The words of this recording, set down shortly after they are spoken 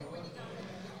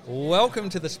Welcome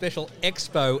to the special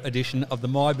Expo edition of the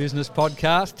My Business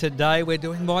Podcast. Today we're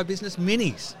doing My Business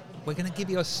Minis. We're going to give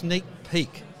you a sneak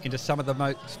peek into some of the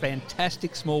most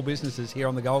fantastic small businesses here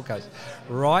on the Gold Coast.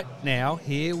 Right now,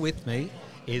 here with me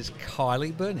is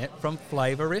Kylie Burnett from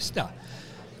Flavouristas.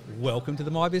 Welcome to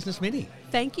the My Business Mini.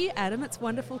 Thank you, Adam. It's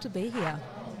wonderful to be here.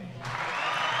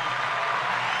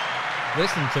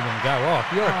 Listen to them go off.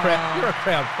 You're a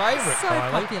crowd favourite, so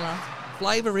Kylie. Popular.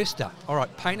 Flavorista. All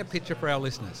right, paint a picture for our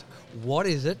listeners. What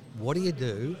is it? What do you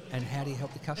do? And how do you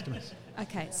help your customers?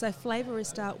 Okay, so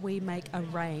Flavorista, we make a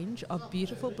range of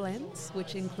beautiful blends,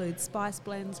 which include spice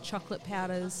blends, chocolate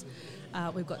powders.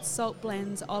 We've got salt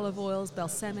blends, olive oils,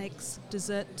 balsamics,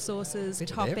 dessert sauces,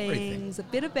 toppings, a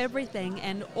bit of everything.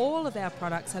 And all of our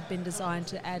products have been designed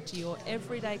to add to your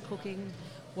everyday cooking,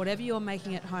 whatever you're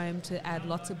making at home, to add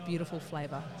lots of beautiful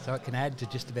flavour. So it can add to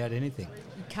just about anything.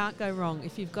 You can't go wrong.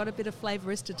 If you've got a bit of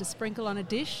Flavorista to sprinkle on a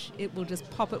dish, it will just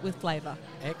pop it with flavour.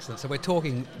 Excellent. So we're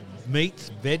talking meats,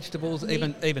 vegetables,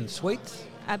 even sweets?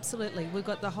 Absolutely. We've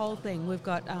got the whole thing. We've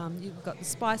got you've got the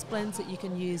spice blends that you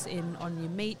can use on your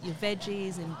meat, your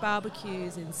veggies, in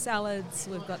barbecues, in salads.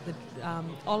 We've got the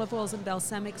olive oils and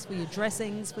balsamics for your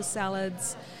dressings for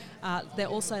salads. They're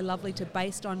also lovely to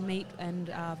baste on meat and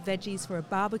veggies for a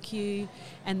barbecue.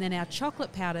 And then our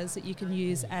chocolate powders that you can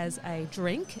use as a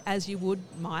drink, as you would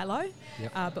Milo.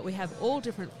 Yep. But we have all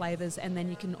different flavours, and then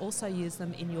you can also use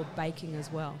them in your baking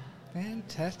as well.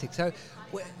 Fantastic. So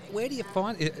where do you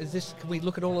find this? Can we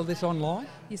look at all of this online?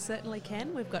 You certainly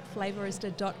can. We've got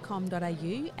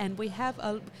flavorista.com.au, and we have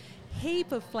a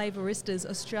heap of Flavouristas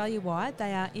Australia-wide.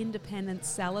 They are independent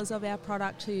sellers of our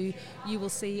product who you will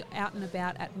see out and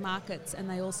about at markets, and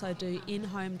they also do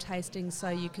in-home tastings so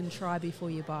you can try before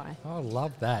you buy. Oh,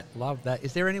 love that.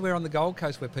 Is there anywhere on the Gold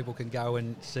Coast where people can go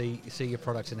and see your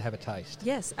products and have a taste?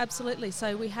 Yes, absolutely.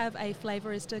 So we have a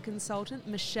Flavorista consultant,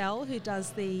 Michelle, who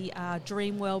does the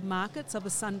Dream World markets of a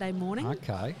Sunday morning.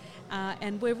 Okay.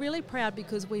 And we're really proud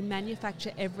because we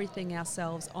manufacture everything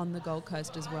ourselves on the Gold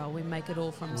Coast as well. We make it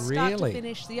all from start to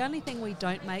finish. The only thing we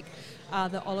don't make are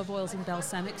the olive oils and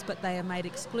balsamics, but they are made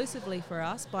exclusively for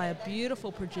us by a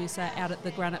beautiful producer out at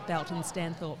the Granite Belt in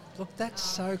Stanthorpe. Look, that's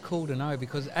so cool to know,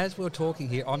 because as we're talking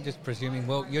here, I'm just presuming,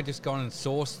 well, you're just gone and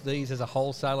sourced these as a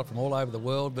wholesaler from all over the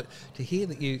world, but to hear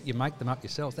that you make them up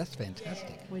yourselves, that's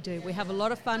fantastic. We do. We have a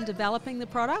lot of fun developing the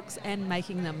products and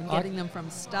making them, getting them from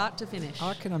start to finish.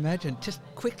 I can imagine. Just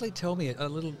quickly tell me a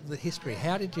little the history.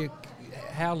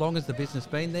 How long has the business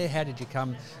been there? How did you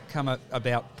come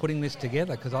about putting this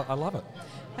together? Because I love it.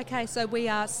 Okay, so we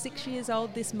are 6 years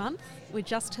old this month. We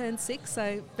just turned 6,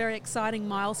 so very exciting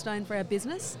milestone for our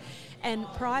business. And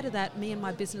prior to that, me and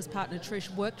my business partner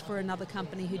Trish worked for another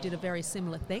company who did a very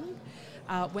similar thing.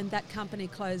 When that company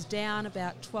closed down,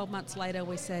 about 12 months later,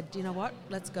 we said, you know what,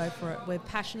 let's go for it. We're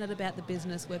passionate about the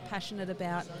business. We're passionate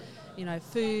about,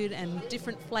 food and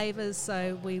different flavours.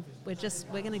 So we're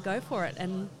going to go for it.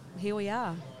 And here we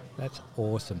are. That's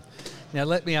awesome. Now,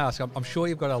 let me ask, I'm sure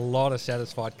you've got a lot of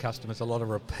satisfied customers, a lot of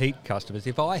repeat customers.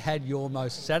 If I had your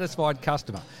most satisfied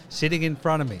customer sitting in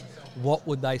front of me, what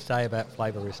would they say about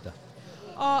Flavorista?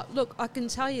 Oh, look, I can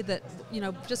tell you that,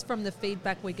 just from the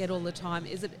feedback we get all the time,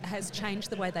 is it has changed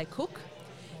the way they cook.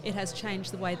 It has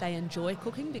changed the way they enjoy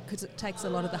cooking because it takes a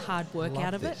lot of the hard work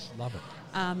out of it. Love it.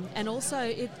 And also,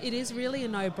 it is really a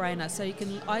no-brainer. So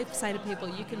I say to people,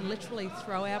 you can literally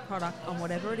throw our product on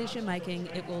whatever it is you're making.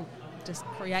 It will just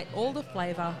create all the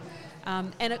flavour.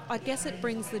 I guess it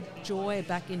brings the joy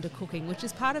back into cooking, which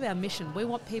is part of our mission. We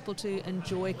want people to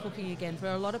enjoy cooking again. For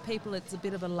a lot of people, it's a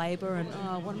bit of a labour and,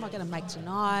 what am I going to make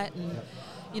tonight? And,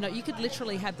 you could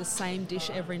literally have the same dish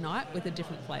every night with a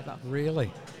different flavour.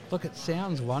 Really? Look, it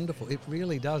sounds wonderful. It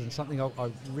really does, and something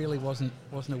I really wasn't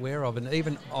aware of. And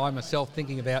even I myself,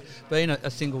 thinking about being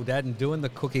a single dad and doing the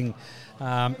cooking,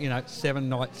 7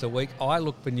 nights a week, I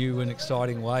look for new and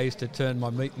exciting ways to turn my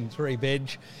meat and 3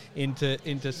 veg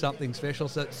into something special.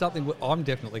 So it's something I'm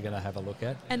definitely going to have a look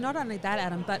at. And not only that,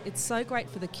 Adam, but it's so great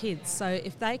for the kids. So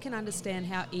if they can understand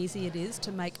how easy it is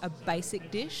to make a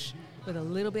basic dish with a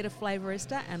little bit of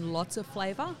Flavorista and lots of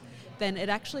flavour, then it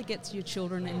actually gets your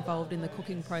children involved in the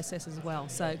cooking process as well.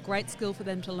 So great skill for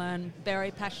them to learn.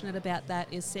 Very passionate about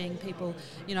that, is seeing people,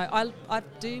 I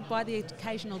do buy the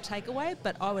occasional takeaway,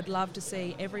 but I would love to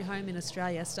see every home in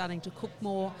Australia starting to cook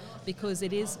more, because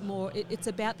it is more, it's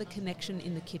about the connection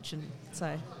in the kitchen.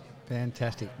 So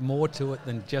fantastic. More to it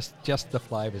than just the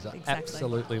flavours. I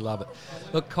absolutely love it.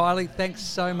 Look, Kylie, thanks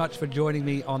so much for joining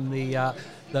me on the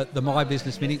My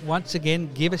Business Mini. Once again,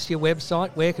 give us your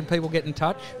website. Where can people get in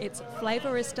touch? It's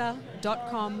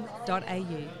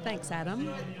flavorista.com.au. Thanks, Adam.